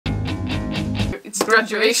It's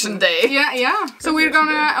graduation day. Yeah. So we're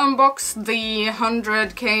gonna unbox the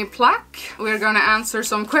 100k plaque. We're gonna answer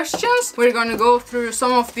some questions. We're gonna go through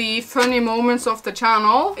some of the funny moments of the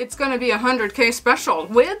channel. It's gonna be a 100k special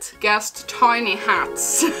with guest tiny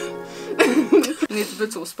hats. Need to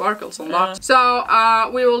put some sparkles on that. So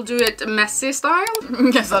we will do it messy style.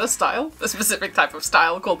 Is that a style? A specific type of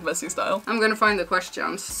style called messy style? I'm gonna find the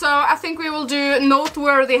questions. So I think we will do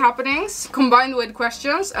noteworthy happenings combined with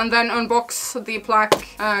questions and then unbox the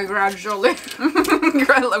plaque gradually.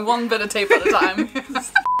 One bit of tape at a time.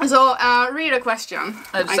 So read a question.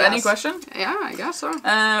 Just any question? Yeah, I guess so.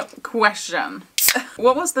 Question.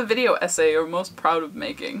 What was the video essay you're most proud of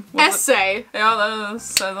making? Essay? Yeah,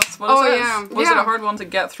 that's what it says. Yeah. Was it a hard one to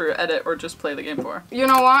get through, edit, or just play the game for? You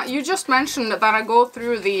know what? You just mentioned that I go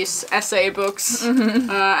through these essay books.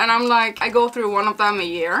 And I'm like, I go through one of them a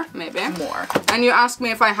year, maybe. More. And you ask me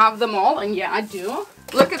if I have them all, and yeah, I do.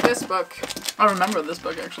 Look at this book. I remember this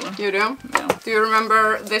book, actually. You do? Yeah. Do you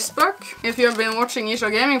remember this book? If you've been watching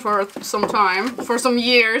Ircha Gaming for some time, for some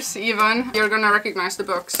years even, you're gonna recognize the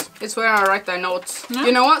books. It's where I write their notes. Yeah.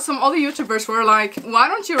 You know what? Some other YouTubers were like, why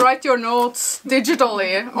don't you write your notes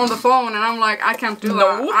digitally on the phone? And I'm like, I can't do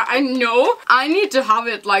that. I know. I need to have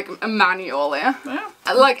it like manually. Yeah.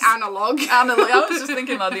 Like analog. I was just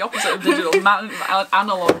thinking about the opposite of digital,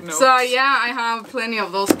 analog notes. So yeah, I have plenty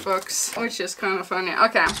of those books, which is kind of funny.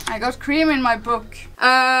 Okay, I got cream in my book.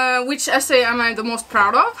 Which essay am I the most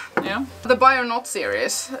proud of? Yeah. The Buy or Not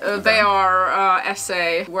series. They are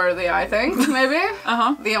essay worthy, I think, maybe.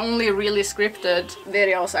 The only really scripted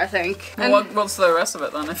videos, I think. Well, what's the rest of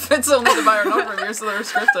it then? If it's only the Buy or Not reviews that are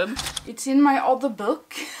scripted. It's in my other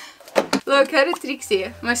book. Look, here is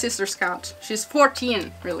Trixie, my sister's cat. She's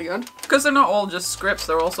 14. Really good. Because they're not all just scripts,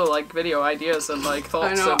 they're also like video ideas and like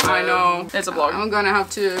thoughts. I know. It's a blog. I'm gonna have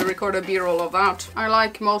to record a b-roll of that. I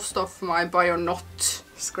like most of my Buy or Not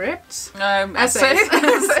scripts. Essays.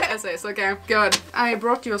 Essays, okay. Good. I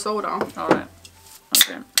brought you a soda. Alright.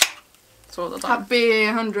 Okay. Soda time. Happy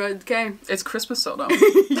 100k. It's Christmas soda.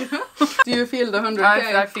 Yeah. Do you feel the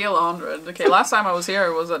 100k? I feel 100. Okay, last time I was here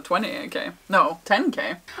it was at 20k. No,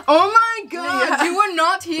 10k. Oh my god! Yeah. You were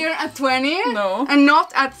not here at 20? No. And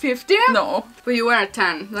not at 50? No. But you were at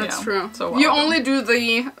 10, that's true. So you only do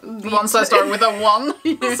the once I start with a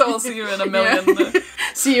 1, so I'll see you in a million. Yeah.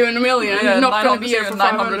 See you in a million. Yeah, not gonna be here for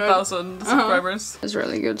 900,000 subscribers. It's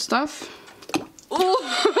really good stuff.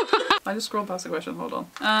 I just scrolled past the question, hold on.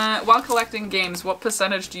 While collecting games, what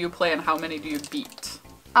percentage do you play and how many do you beat?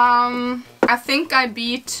 I think I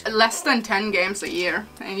beat less than 10 games a year.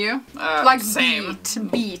 And you? Like same.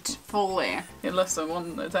 Beat fully. Yeah, less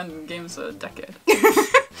than 10 games a decade.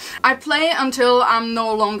 I play until I'm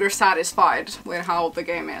no longer satisfied with how the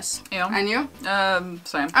game is. Yeah. And you?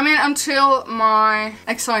 Same. I mean, until my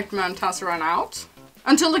excitement has run out.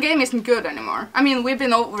 Until the game isn't good anymore. I mean, we've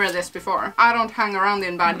been over this before. I don't hang around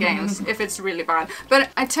in bad games if it's really bad. But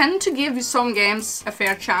I tend to give some games a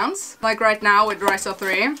fair chance. Like right now with Rise of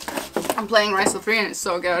 3. I'm playing Rise of 3 and it's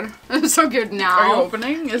so good. It's so good now. Are you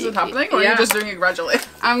opening? Is it happening? Or are you just doing it gradually?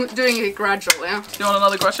 I'm doing it gradually. Do you want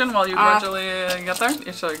another question while you gradually get there?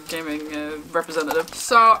 It's a gaming representative.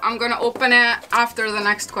 So I'm gonna open it after the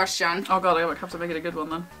next question. Oh god, I have to make it a good one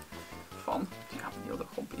then. Fun. The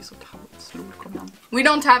hobbies of talents. We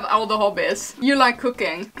don't have all the hobbies. You like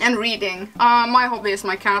cooking and reading. My hobby is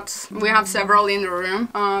my cats. We have several in the room.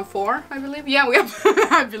 4, I believe. Yeah, we have.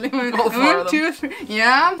 I believe all 4 of them. 2, 3.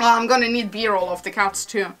 Yeah. I'm gonna need b-roll of the cats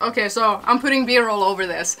too. Okay, so I'm putting b-roll over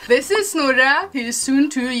this. This is Snorre. He is soon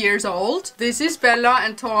 2 years old. This is Bella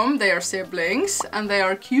and Tom. They are siblings and they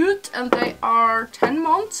are cute and they are 10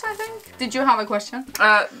 months, I think. Did you have a question?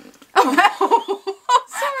 Sorry.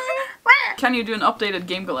 Can you do an updated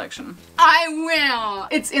game collection? I will!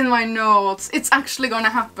 It's in my notes. It's actually gonna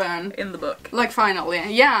happen. In the book? Like finally.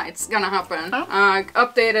 Yeah, it's gonna happen. Oh.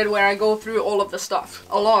 Updated where I go through all of the stuff.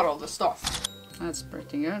 A lot of the stuff. That's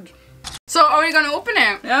pretty good. So are we gonna open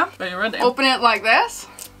it? Yeah, are you ready? Open it like this?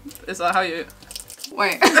 Is that how you...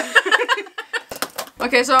 Wait.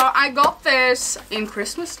 Okay, so I got this in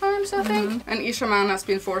Christmas times, I think. And Ircha man has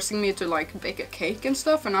been forcing me to like bake a cake and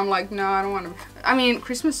stuff, and I'm like, no, I don't want to. I mean,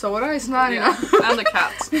 Christmas soda is not, you know. And the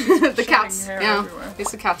cats. The cats, yeah. Everywhere.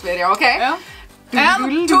 It's a cat video, okay? Yeah.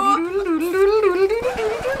 And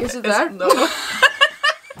is it there? No.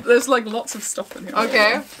 There's like lots of stuff in here.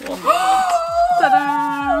 Okay.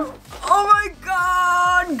 Ta-da! Oh my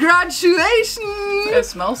god! Graduation! It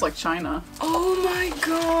smells like China. Oh my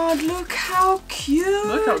god, look how cute!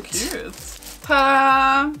 Look how cute.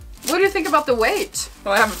 Ta-da! What do you think about the weight?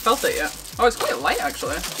 Well, I haven't felt it yet. Oh, it's quite light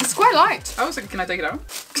actually. It's quite light. I was like, can I take it out?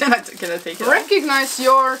 Can I take it out? Recognize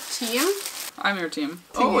your team. I'm your team. Team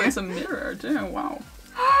Oh, you. it's a mirror too. Wow.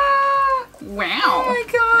 Wow. Oh my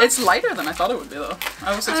god. It's lighter than I thought it would be though.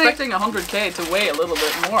 I was expecting 100k to weigh a little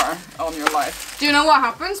bit more on your life. Do you know what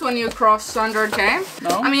happens when you cross 100k?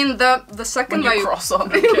 No. I mean, the second When you cross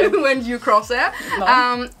 100k. when you cross it,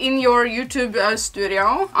 No. in your YouTube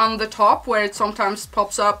studio, on the top where it sometimes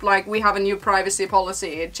pops up like we have a new privacy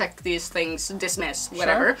policy, check these things, dismiss,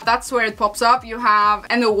 whatever. Sure. That's where it pops up. You have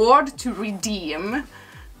an award to redeem.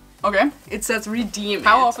 Okay. It says redeem.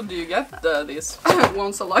 How it. often do you get these?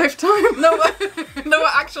 Once a lifetime. No, no.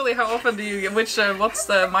 Actually, how often do you get? Which? What's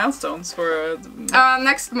the milestones for?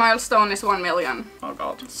 Next milestone is 1 million. Oh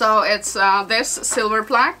God. So it's this silver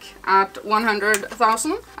plaque at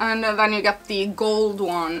 100,000, and then you get the gold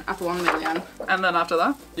one at 1 million. And then after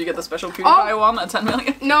that, you get the special PewDiePie one at 10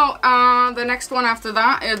 million. No, the next one after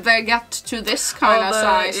that, they get to this kind of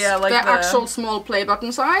size, yeah, like the actual small play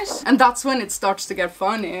button size, and that's when it starts to get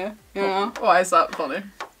funny. You know? Why is that funny?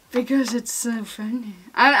 Because it's so funny.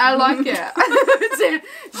 I like it.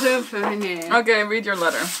 It's so funny. Okay, read your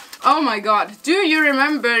letter. Oh my god. Do you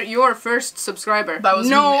remember your first subscriber? That was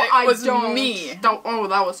no, me. It I was don't. me. Oh,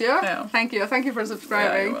 that was you? Yeah. Thank you. Thank you for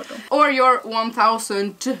subscribing. Yeah, you're welcome. Or your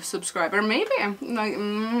 1000th subscriber, maybe. Like,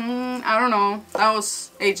 I don't know. That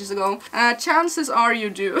was ages ago. Chances are you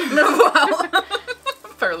do. Well,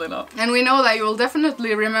 apparently not. And we know that you will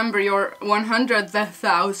definitely remember your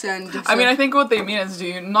 100,000. I mean, I think what they mean is, do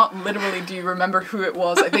you remember who it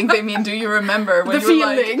was? I think they mean, do you remember when The you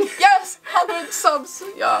were feeling. like, yes, 100 subs,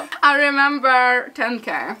 yeah. I remember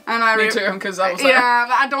 10k, and I Me too, because I was there. yeah,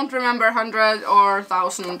 but I don't remember 100 or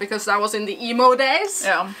 1000 because that was in the emo days.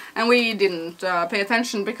 Yeah. And we didn't pay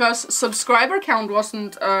attention because subscriber count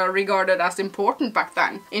wasn't regarded as important back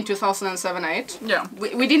then in 2007-8. Yeah.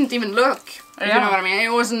 We didn't even look. You Yeah. know what I mean?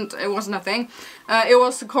 It wasn't a thing. It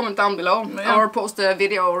was a comment down below or post a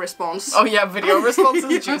video response. Oh yeah, video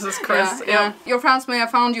responses, Jesus Christ. Yeah. Your fans may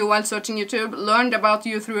have found you while searching YouTube, learned about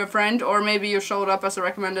you through a friend, or maybe you showed up as a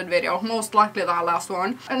recommended video. Most likely that last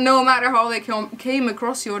one. And no matter how they came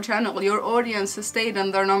across your channel, your audience stayed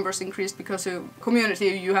and their numbers increased because of community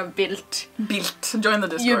you have built. Join the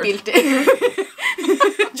Discord. You built it.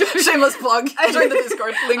 Shameless plug. Join the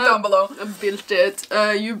Discord. Link down below. Built it.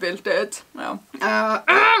 You built it. Yeah.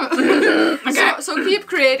 Okay. So keep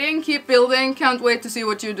creating, keep building, can't wait to see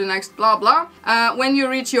what you do next, blah blah. When you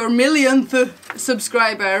reach your 1,000,000th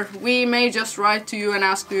subscriber, we may just write to you and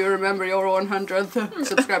ask, do you remember your 100th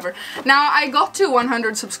subscriber? Now, I got to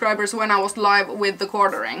 100 subscribers when I was live with the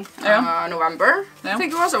quartering. November, I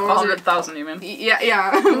think it was. Or was 100,000 you mean? Yeah.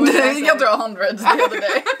 You got to 100 the other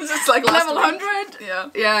day. It's like last Level week. 100? Yeah.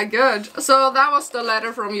 Yeah, good. So that was the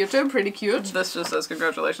letter from YouTube, pretty cute. This just says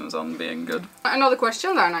congratulations on being good. Another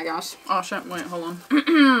question then, I guess. Oh shit, wait, hold on.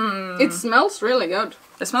 It smells really good.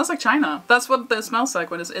 It smells like China. That's what it smells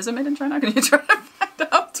like. Is it made in China? Can you try to find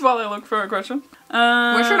out while I look for a question?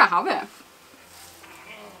 Where should I have it?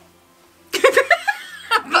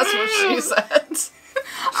 That's what she said.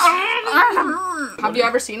 Have you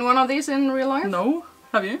ever seen one of these in real life? No.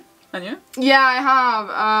 Have you? And you? Yeah, I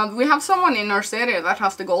have. We have someone in our city that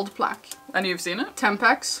has the gold plaque. And you've seen it?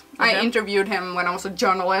 Tempex. I Okay. interviewed him when I was a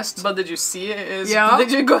journalist. But did you see it? Yeah. Did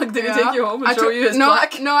he take you home and show you his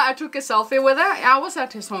plaque? No, I took a selfie with it. I was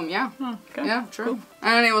at his home, yeah. Oh, okay. Yeah, true. Cool.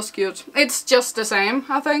 And it was cute. It's just the same,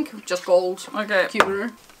 I think. Just gold. Okay. Cuter.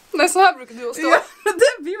 Det är så här brukar du och stå. Yeah,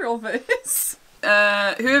 the viral face.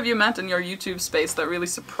 Who have you met in your YouTube space that really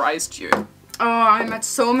surprised you? Oh, I met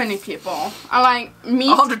so many people. I meet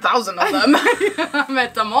 100,000 of them. I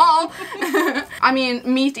met them all. I mean,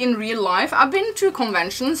 meet in real life. I've been to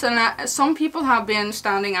conventions and some people have been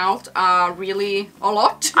standing out really a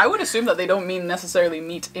lot. I would assume that they don't mean necessarily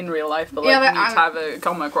meet in real life, but like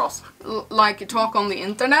come across. Like talk on the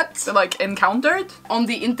internet. So like encountered? On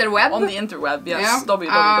the interweb. On the interweb, yes. Yeah.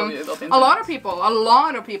 www.internet. A lot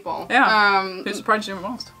of people. Yeah. Who surprised you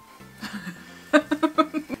most?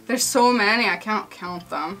 There's so many, I can't count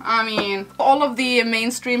them. I mean, all of the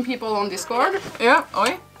mainstream people on Discord. Yeah,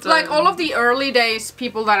 oi. Like all of the early days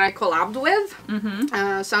people that I collabed with.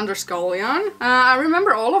 Sander Scullion. I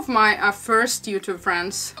remember all of my first YouTube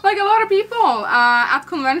friends. Like a lot of people. At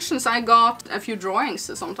conventions I got a few drawings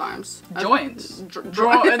sometimes. Drawings?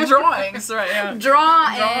 Drawings, right, yeah.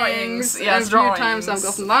 Drawings. Yes, a drawings. few times I've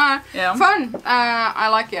gotten that. Yeah. Fun. I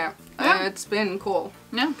like it. Yeah. It's been cool.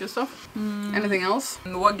 Yeah, good stuff. Anything else?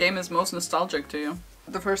 And what game is most nostalgic to you?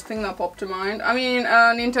 The first thing that popped to mind. I mean,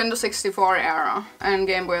 Nintendo 64 era and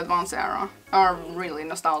Game Boy Advance era. are really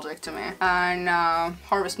nostalgic to me. And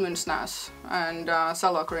Harvest Moon SNES and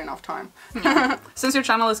Zelda Ocarina of Time. Since your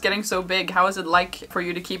channel is getting so big, how is it like for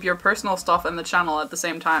you to keep your personal stuff and the channel at the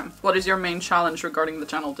same time? What is your main challenge regarding the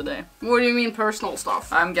channel today? What do you mean personal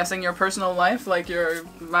stuff? I'm guessing your personal life, like your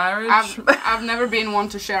marriage? I've never been one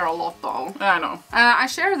to share a lot though. I know. I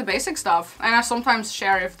share the basic stuff, and I sometimes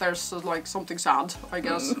share if there's like something sad, I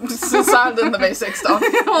guess. Sad in the basic stuff.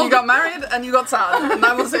 You got married and you got sad, and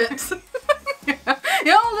that was it.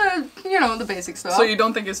 Yeah, all the, you know, the basic stuff. So you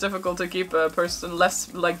don't think it's difficult to keep a person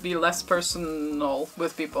less, like, be less personal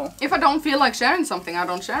with people? If I don't feel like sharing something, I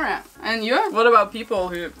don't share it. And you? What about people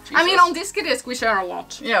who... Jesus. I mean, on Diskydisk we share a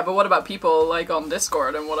lot. Yeah, but what about people, like, on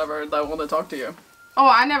Discord and whatever that want to talk to you? Oh,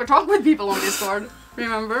 I never talk with people on Discord.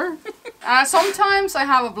 Remember? Sometimes I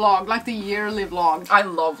have a vlog, like the yearly vlog. I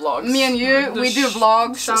love vlogs. Me and you, we do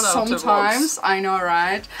vlogs Vlogs. sometimes. I know,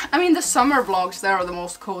 right? I mean, the summer vlogs, they are the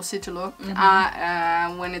most cozy to look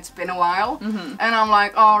at when it's been a while. And I'm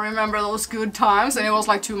like, oh, remember those good times? And it was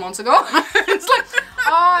like 2 months ago. It's like,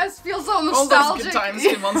 oh, it feels so nostalgic. All those good times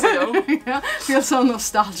 2 months ago. Yeah, feels so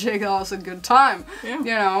nostalgic. That was a good time. Yeah.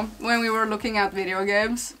 You know, when we were looking at video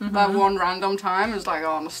games, that one random time, it's like,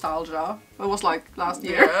 oh, nostalgia. It was like last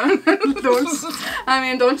year. Yeah. I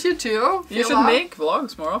mean, don't you too? You should make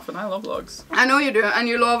vlogs more often. I love vlogs. I know you do, and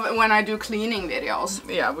you love when I do cleaning videos.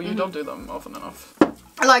 Yeah, but you don't do them often enough.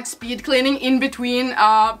 Like speed cleaning in between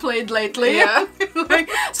played lately. Yeah. Like,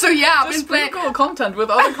 so yeah, I've been playing content with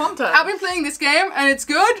other content. I've been playing this game and it's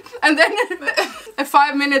good, and then a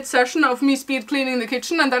 5-minute session of me speed cleaning the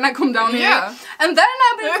kitchen, and then I come down here, and then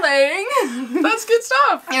I've been playing. That's good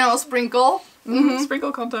stuff. You know, sprinkle.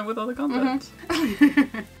 Sprinkle content with other content.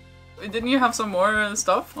 Didn't you have some more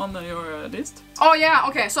stuff on your list? Oh yeah,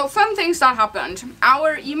 okay, so fun things that happened.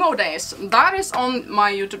 Our emo days, that is on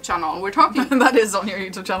my YouTube channel. We're talking... That is on your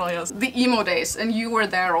YouTube channel, yes. The emo days, and you were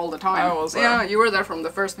there all the time. I was there. Yeah, you were there from the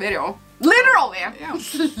first video. Literally! Yeah.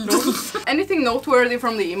 Anything noteworthy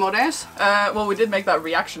from the emo days? Well, we did make that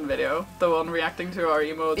reaction video. The one reacting to our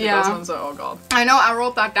emo 2000s. Oh god. I know, I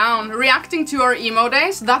wrote that down. Reacting to our emo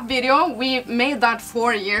days, that video, we made that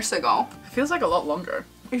 4 years ago. It feels like a lot longer.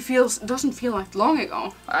 It doesn't feel like long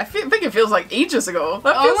ago. I think it feels like ages ago.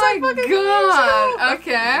 That feels oh like my fucking god!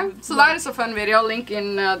 Okay, so that is a fun video. Link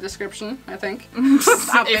in description, I think.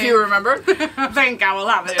 If you remember. I think I will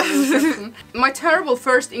have it in the description. My terrible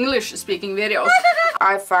first English-speaking videos.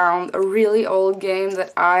 I found a really old game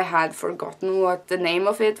that I had forgotten what the name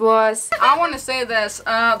of it was. I want to say this,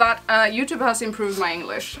 that YouTube has improved my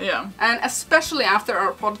English. Yeah. And especially after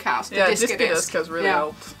our podcast, yeah, Diskydisk has really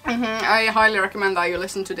helped. I highly recommend that you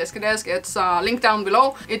listen to Diskydisk. It's linked down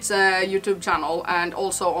below. It's a YouTube channel and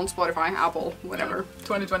also on Spotify, Apple, whatever. Yeah.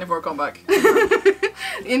 2024 comeback.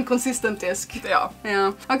 Inconsistent disc. Yeah.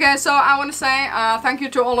 Yeah. Okay, so I want to say thank you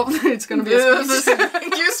to all of the... It's gonna be a speech.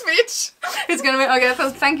 Thank you speech. It's gonna be... Okay,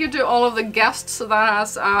 so thank you to all of the guests that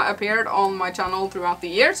has appeared on my channel throughout the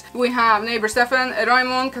years. We have neighbor Stefan,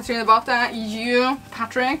 Raymond, Katrina Bata, you,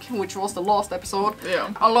 Patrick, which was the last episode.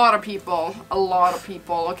 Yeah. A lot of people.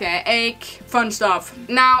 Okay, Ake, fun stuff.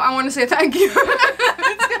 Now I want to say thank you.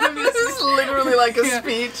 This is literally like a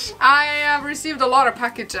speech. I have received a lot of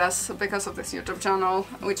packages because of this YouTube channel,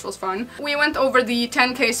 which was fun. We went over the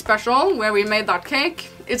 10K special where we made that cake.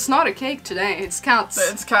 It's not a cake today, it's cats.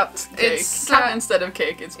 It's cat cake. It's cat instead of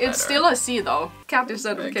cake, it's better. It's still a C though. Cat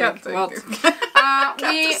instead of cake.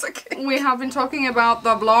 We have been talking about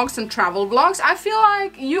the vlogs and travel vlogs. I feel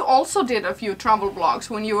like you also did a few travel vlogs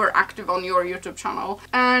when you were active on your YouTube channel.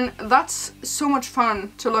 And that's so much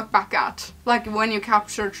fun to look back at. Like when you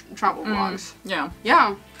capture travel vlogs. Yeah.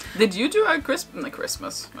 Yeah. Did you do a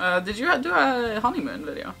Christmas? Did you do a honeymoon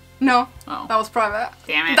video? No, oh. That was private.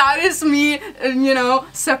 Damn it. That is me, you know,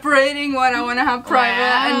 separating what I want to have private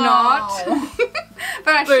and not.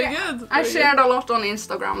 But I shared a lot on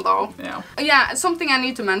Instagram though. Yeah. Yeah, something I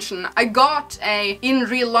need to mention. I got a in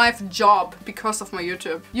real life job because of my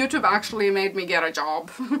YouTube. YouTube actually made me get a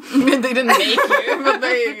job. They didn't make you, but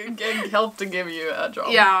they helped to give you a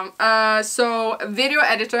job. Yeah, so video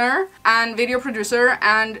editor and video producer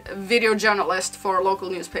and video journalist for a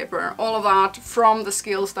local newspaper. All of that from the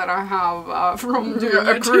skills that I have from doing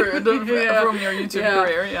accrued from your YouTube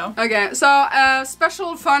career, yeah. Okay, so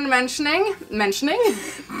special fun mentioning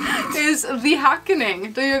is the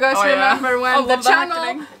Hackening. Do you guys remember when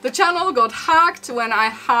the channel got hacked when I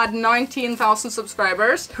had 19,000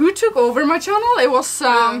 subscribers? Who took over my channel? It was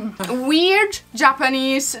weird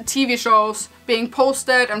Japanese TV shows being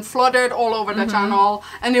posted and flooded all over the channel,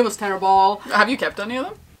 and it was terrible. Have you kept any of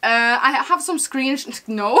them? I have some screenshots.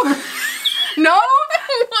 No. No?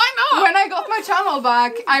 Why when I got my channel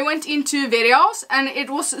back, I went into videos and it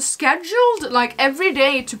was scheduled like every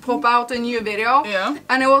day to pop out a new video. Yeah.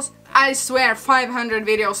 And it was, I swear, 500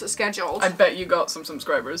 videos scheduled. I bet you got some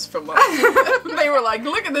subscribers from that. They were like,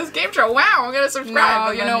 look at this game show, wow, I'm gonna subscribe.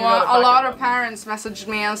 No, you know what, a lot of parents messaged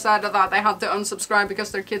me and said that they had to unsubscribe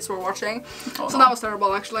because their kids were watching. Oh, so no. that was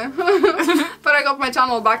terrible, actually. But I got my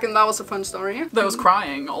channel back and that was a fun story. That was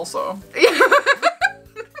crying also.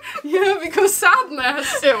 Yeah, because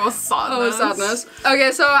sadness. It was sadness. Oh, sadness.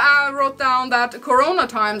 Okay, so I wrote down that Corona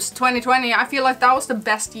times 2020, I feel like that was the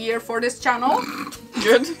best year for this channel.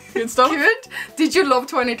 Good. Good stuff. Good. Did you love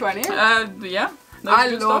 2020? Yeah. I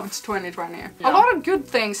loved 2020. Yeah. A lot of good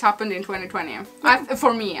things happened in 2020.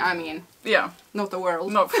 For me, I mean. Yeah. Not the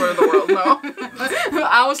world. Not for the world, no.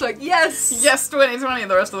 I was like, yes! Yes, 2020,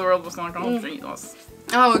 the rest of the world was not gonna treat us.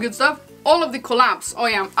 Oh, good stuff. All of the collabs. Oh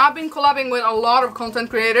yeah, I've been collabing with a lot of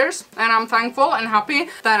content creators and I'm thankful and happy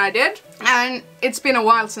that I did. And it's been a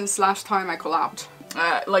while since last time I collabed.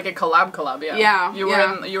 Like a collab, yeah. Yeah, You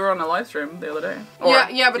were you were on a live stream the other day. Or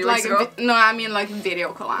yeah, but like no, I mean like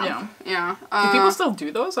video collab. Yeah. Yeah. Do people still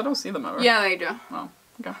do those? I don't see them ever. Yeah, they do. Oh,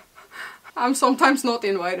 okay. I'm sometimes not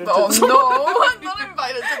invited Oh to them. no, I'm not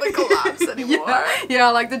invited to the collabs anymore. Yeah,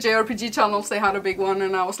 like the JRPG channels, they had a big one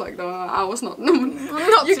and I was like, no, I was not. No,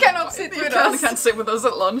 Not you to cannot invite- sit you with can't- us. You can't sit with us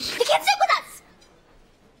at lunch. You can't sit with us!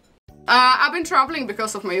 I've been traveling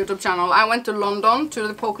because of my YouTube channel. I went to London to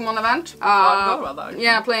the Pokemon event. I forgot about that.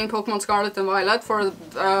 Yeah, playing Pokemon Scarlet and Violet for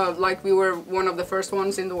like we were one of the first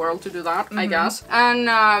ones in the world to do that, I guess. And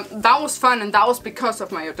that was fun, and that was because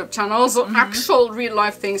of my YouTube channel. So actual real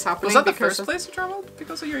life things happening. Was that the because first place you traveled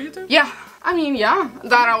because of your YouTube? Yeah. I mean, yeah,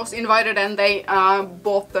 that I was invited and they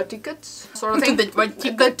bought the tickets, sort of thing. The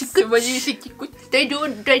tickets. They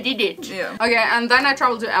did it. Yeah. Okay, and then I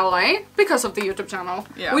traveled to LA because of the YouTube channel,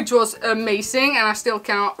 Yeah. which was amazing, and I still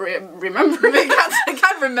cannot remember it. I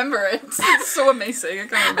can't remember it. It's so amazing. I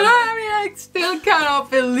can't remember. I mean, I still cannot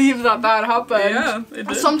believe that that happened. Yeah, it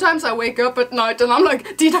did. Sometimes I wake up at night and I'm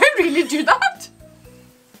like, did I really do that?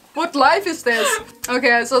 What life is this?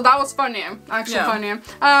 Okay, so that was funny, actually funny.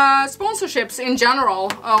 Sponsorships in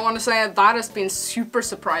general, I want to say that has been super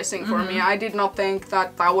surprising for me. I did not think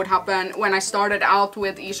that that would happen when I started out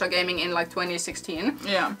with Ircha Gaming in like 2016.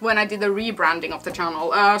 Yeah. When I did the rebranding of the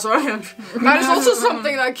channel. So that is also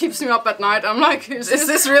something that keeps me up at night. I'm like, is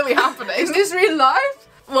this really happening? Is this real life?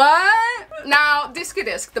 What? Now,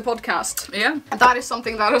 Diskydisk, the podcast. Yeah. That is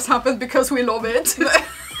something that has happened because we love it.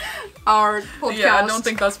 Our podcast. Yeah, I don't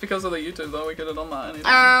think that's because of the YouTube though. We could have done that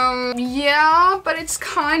anyway. Yeah, but it's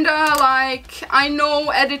kinda like I know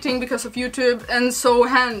editing because of YouTube, and so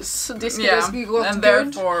hence Diskydisk got and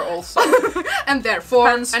good. therefore also. And therefore,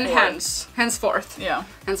 Henceforth. and henceforth. Yeah.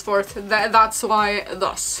 Henceforth. That's why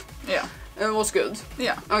thus. Yeah. It was good.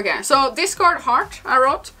 Yeah. Okay, so Discord Heart I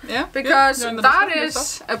wrote. Yeah. Because Join the that Discord is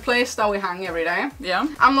yourself. a place that we hang every day. Yeah.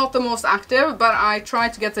 I'm not the most active, but I try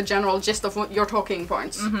to get the general gist of what your talking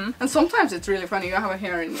points. And sometimes it's really funny. You have a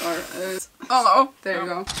hair in your... Oh no. there you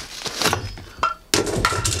go.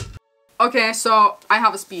 Okay, so I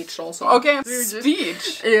have a speech also. Okay,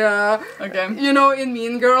 speech. Yeah. Okay. You know, in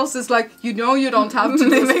Mean Girls, it's like, you know you don't have to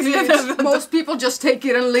do a speech. Most people just take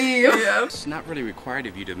it and leave. Yeah. It's not really required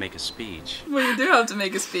of you to make a speech. Well, you do have to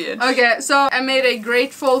make a speech. Okay, so I made a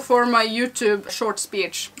grateful for my YouTube short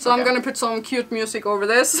speech. So I'm Okay. gonna put some cute music over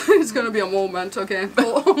this. It's gonna be a moment, okay?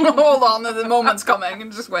 Hold on, the moment's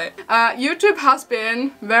coming. Just wait. YouTube has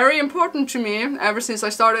been very important to me ever since I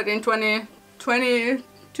started in 2007?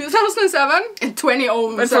 In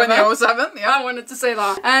 2007. 2007, I yeah. wanted to say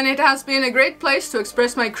that. And it has been a great place to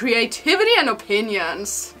express my creativity and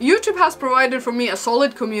opinions. YouTube has provided for me a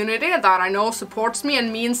solid community that I know supports me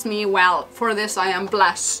and means me well. For this I am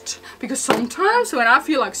blessed. Because sometimes when I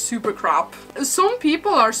feel like super crap, some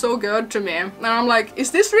people are so good to me. And I'm like,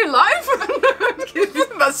 is this real life?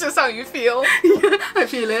 That's just how you feel. Yeah, I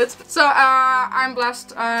feel it. So I'm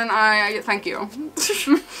blessed and I thank you.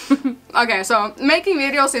 Okay, so making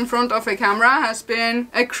videos in front of a camera has been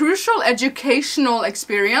a crucial educational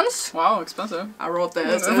experience. Wow, expensive. I wrote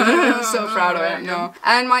this. I'm so proud of it. No.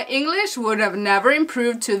 And my English would have never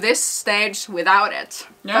improved to this stage without it.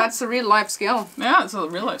 Yeah. That's a real life skill. Yeah, it's a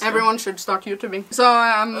real life skill. Everyone should start YouTubing. So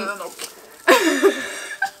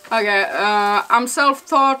okay, I'm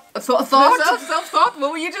self-taught. Self-taught?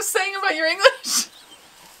 What were you just saying about your English?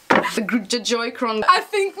 The Joy-Con. I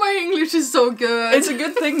think my English is so good. It's a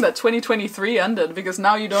good thing that 2023 ended, because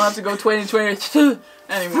now you don't have to go 2022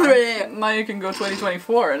 anymore. Now you can go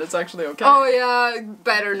 2024 and it's actually okay. Oh yeah,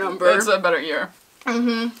 better number. It's a better year.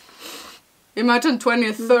 Imagine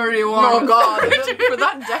 2031. Oh god, for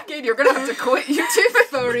that decade you're gonna have to quit YouTube.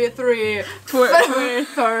 33.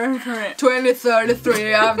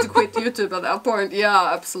 2033. I have to quit YouTube at that point.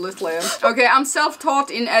 Yeah, absolutely. Okay, I'm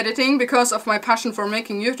self-taught in editing because of my passion for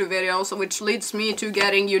making YouTube videos, which leads me to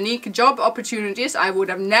getting unique job opportunities I would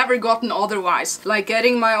have never gotten otherwise. Like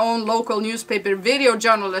getting my own local newspaper video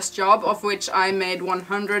journalist job, of which I made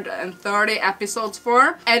 130 episodes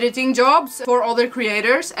for, editing jobs for other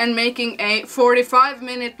creators, and making a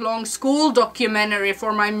 45-minute long school documentary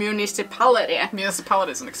for my municipality.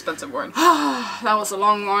 Municipality is an expensive word. That was a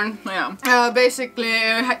long one. Yeah. Basically,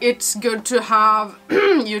 it's good to have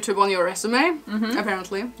YouTube on your resume,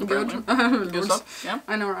 apparently. Good. Good stuff. Yeah.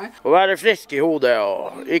 I know, right? Å være frisk I hodet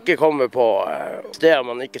og ikke komme på steder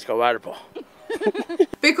man ikke skal være på.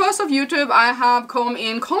 Because of YouTube, I have come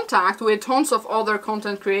in contact with tons of other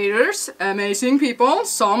content creators, amazing people,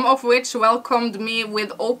 some of which welcomed me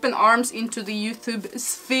with open arms into the YouTube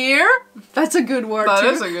sphere. That's a good word too.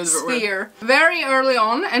 That is a good sphere. Very early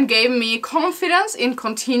on, and gave me confidence in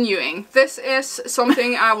continuing. This is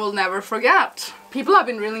something I will never forget. People have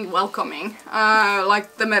been really welcoming,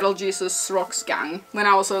 like the Metal Jesus Rocks gang. When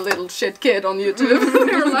I was a little shit kid on YouTube,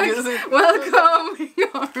 they were like, welcome in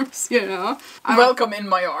arms, you know. Welcome in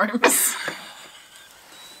my arms.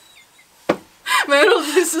 Metal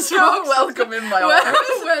Jesus Rocks. Welcome in my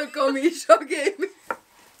arms. Welcome, Isha Gaming.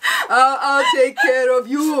 I'll take care of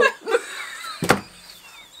you.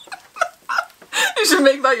 You should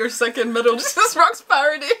make that your second Metal Jesus Rocks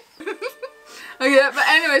parody. Okay, but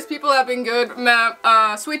anyways, people have been good.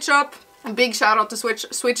 Switch Up, big shout out to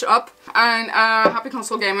Switch Up, and Happy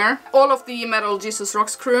Console Gamer. All of the Metal Jesus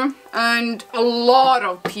Rocks crew, and a lot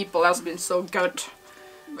of people has been so good.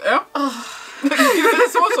 Yeah.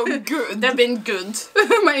 It's also good. They've been good.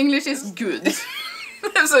 My English is good. It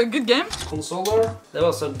was a good game. Consoler, that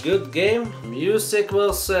was a good game. Music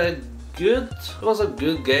was good. It was a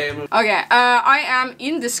good game. Okay, I am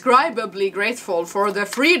indescribably grateful for the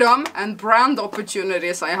freedom and brand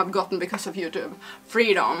opportunities I have gotten because of YouTube.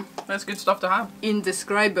 Freedom. That's good stuff to have.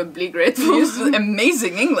 Indescribably grateful. You used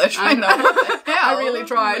amazing English right now. I really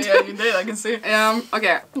tried. Yeah, you did, I can see.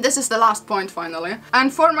 Okay, this is the last point finally.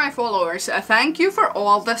 And for my followers, thank you for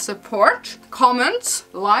all the support, comments,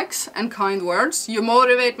 likes, and kind words. You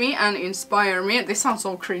motivate me and inspire me. This sounds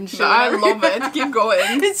so cringy. I love it. Keep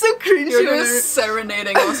going. It's so cringy. You're just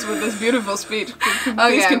serenading us with this beautiful speech.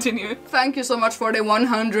 Please continue. Thank you so much for the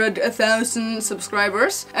 100,000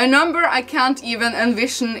 subscribers. A number I can't even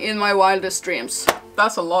envision in my wildest dreams.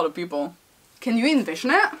 That's a lot of people. Can you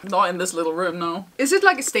envision it? Not in this little room, no. Is it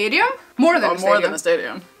like a stadium? More than a stadium. More than a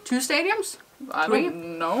stadium. 2 stadiums? I 3?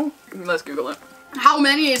 don't know. Let's Google it. How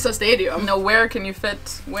many is a stadium? No, where can you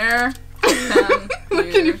fit? Where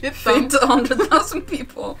can you fit 100,000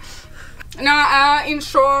 people? Now, in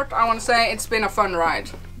short, I want to say it's been a fun ride.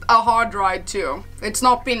 A hard ride too. It's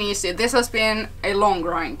not been easy. This has been a long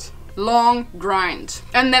grind. Long grind.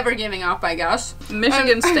 And never giving up, I guess.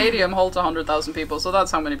 Michigan Stadium holds 100,000 people, so that's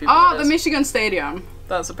how many people Oh, it the is. Michigan Stadium.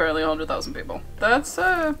 That's apparently 100,000 people.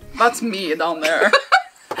 That's me down there.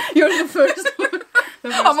 You're the first one.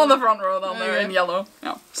 I'm on the front row down there in yellow.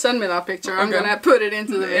 Yeah. Send me that picture. I'm Okay. gonna put it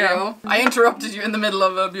into the video. Yeah. I interrupted you in the middle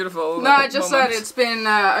of a beautiful No, I just moment. said it's been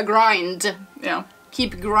a grind. Yeah.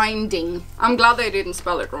 Keep grinding. I'm glad they didn't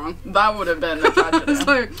spell it wrong. That would have been a tragedy. It's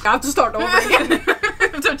like, I have to start over again.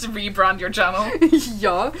 To rebrand your channel.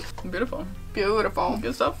 Yeah. Beautiful. Beautiful.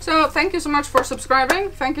 Good stuff. So, thank you so much for subscribing.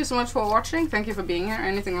 Thank you so much for watching. Thank you for being here.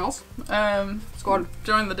 Anything else? Squad.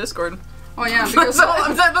 Join the Discord. Oh yeah, because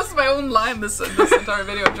that's my own line this entire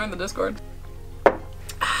video. Join the Discord.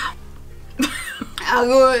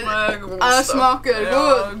 good. Smaker,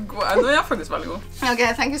 Ja, good. den är faktiskt väldigt god.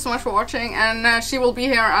 Okay, thank you so much for watching, and she will be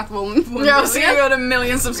here at 1 Yeah, see you at 1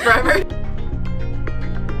 million subscribers.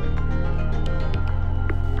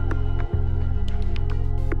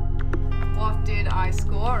 What did I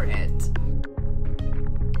score it?